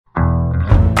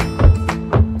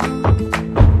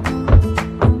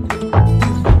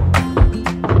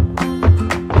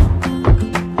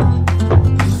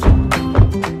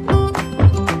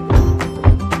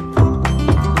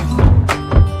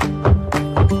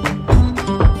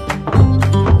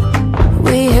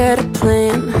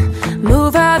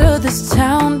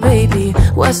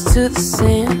us to the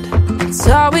sand. It's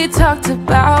all we talked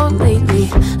about lately.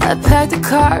 I packed a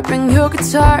car, bring your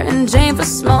guitar and Jane for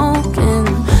smoking.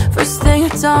 First thing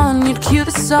at dawn, you'd cue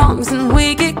the songs and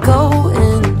we get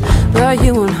going. But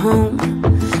you went home,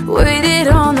 waited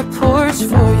on the porch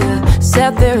for you,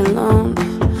 sat there alone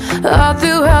all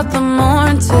throughout the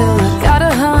morn, till I got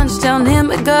a hunch down in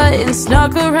my gut and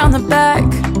snuck around the back.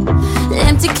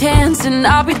 Empty cans and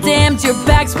I'll be damned, your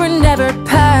bags were never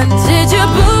packed. Did your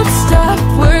boots stop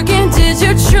working? Did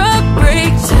your truck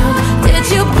break down? Did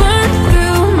you burn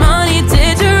through money?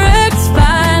 Did your ex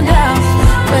find out?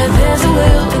 Where there's a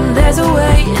will and there's a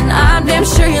way, and I'm damn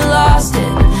sure you lost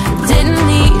it. Didn't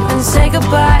even say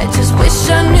goodbye, just wish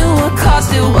I knew what cost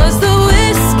it. Was the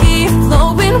whiskey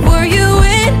flowing? Were you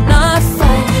in a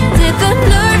fight? Did the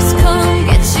nurse come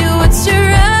get you? What's your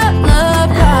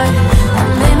alibi? I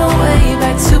made my way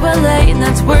back to LA, and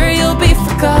that's where you'll be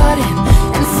forgotten.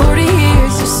 In 40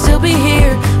 years you'll still be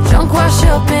here, drunk, wash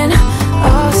up in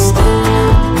Austin.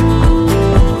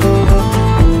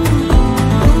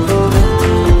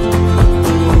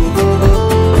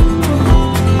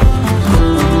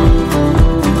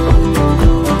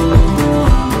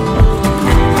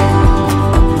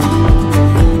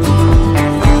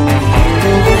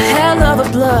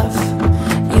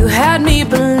 You had me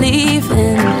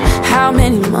believing. How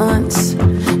many months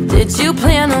did you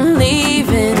plan on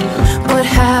leaving? What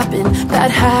happened? Bad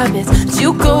habits. Did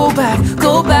you go back?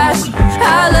 Go back.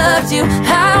 I loved you.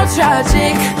 How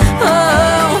tragic.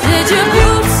 Oh, did your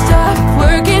boots stop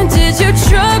working? Did your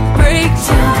truck break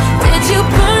down? Did you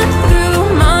burn through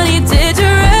money? Did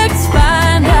your ex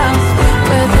find out?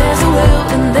 Where there's a will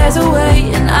and there's a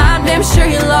way, and I'm damn sure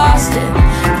you lost it.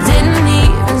 Didn't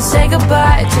even say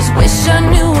goodbye, just wish I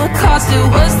knew what cost it.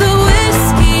 Was the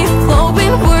whiskey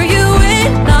flowing? Were you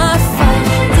in a fight?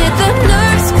 Did the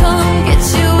nurse come get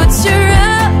you? What's your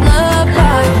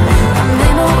alibi? I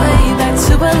made my way back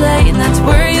to LA, and that's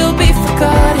where you'll be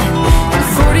forgotten. In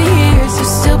 40 years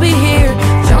you'll still be here,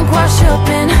 drunk, wash up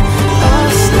in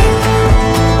Austin.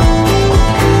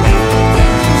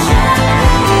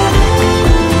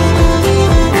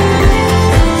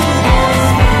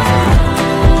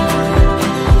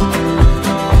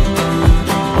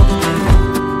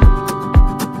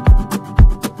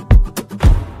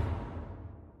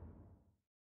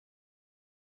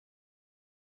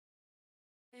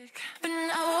 But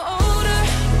now we're older,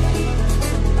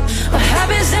 what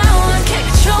happens now I can't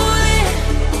control it.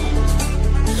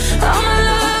 All my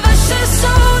love I should've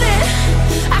sold it.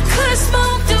 I could've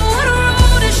smoked and would've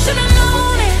rolled it, should've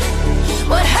known it.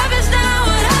 What happens now,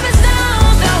 what happens now?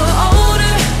 Now we're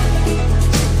older,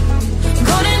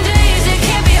 golden days, it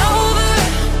can't be over.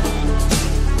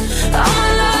 All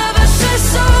my love I should've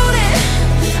sold it.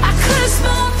 I could've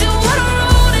smoked and would've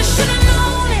rolled it, should've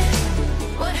known it.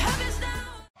 What happens now?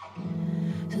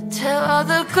 Tell all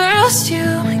the girls you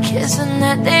were kissing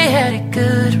that they had a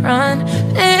good run.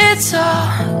 It's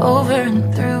all over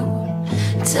and through.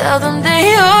 Tell them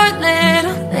they are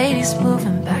little ladies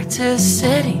moving back to the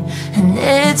city, and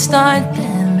it's not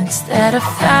them, it's that I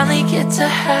finally get to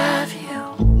have you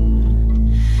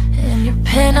in your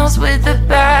penthouse with a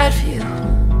bad view,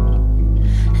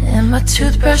 and my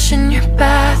toothbrush in your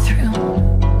bathroom.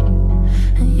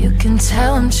 And you can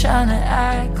tell I'm trying to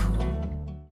act cool.